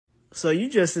So you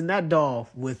just in that doll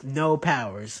with no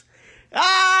powers.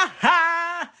 Ah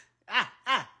ha! Ah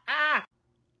ah ah!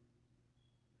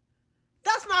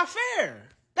 That's not fair.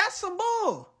 That's some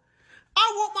bull.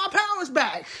 I want my powers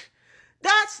back.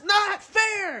 That's not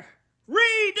fair.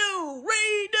 Redo,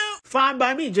 redo. Fine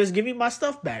by me. Just give me my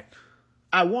stuff back.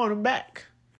 I want them back.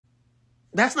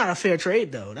 That's not a fair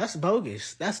trade, though. That's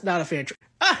bogus. That's not a fair trade.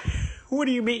 Ah, what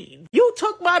do you mean? You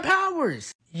took my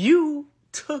powers. You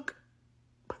took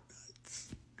my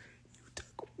nuts. You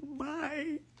took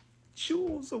my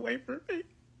jewels away from me.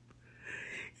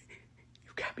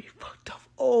 You got me fucked up.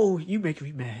 Oh, you making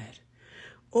me mad.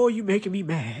 Oh, you making me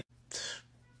mad.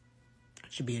 I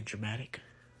should be dramatic.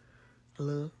 A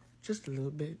little. Just a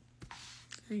little bit.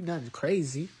 Ain't nothing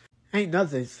crazy. Ain't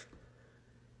nothing.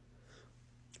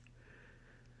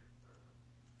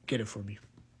 Get it for me.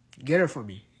 Get it for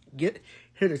me. Hit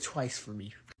it twice for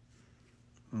me.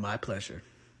 My pleasure.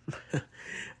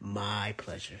 My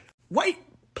pleasure. Wait,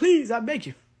 please, I beg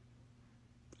you.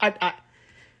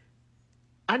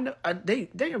 I know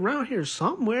they around here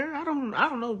somewhere. I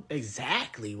don't know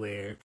exactly where.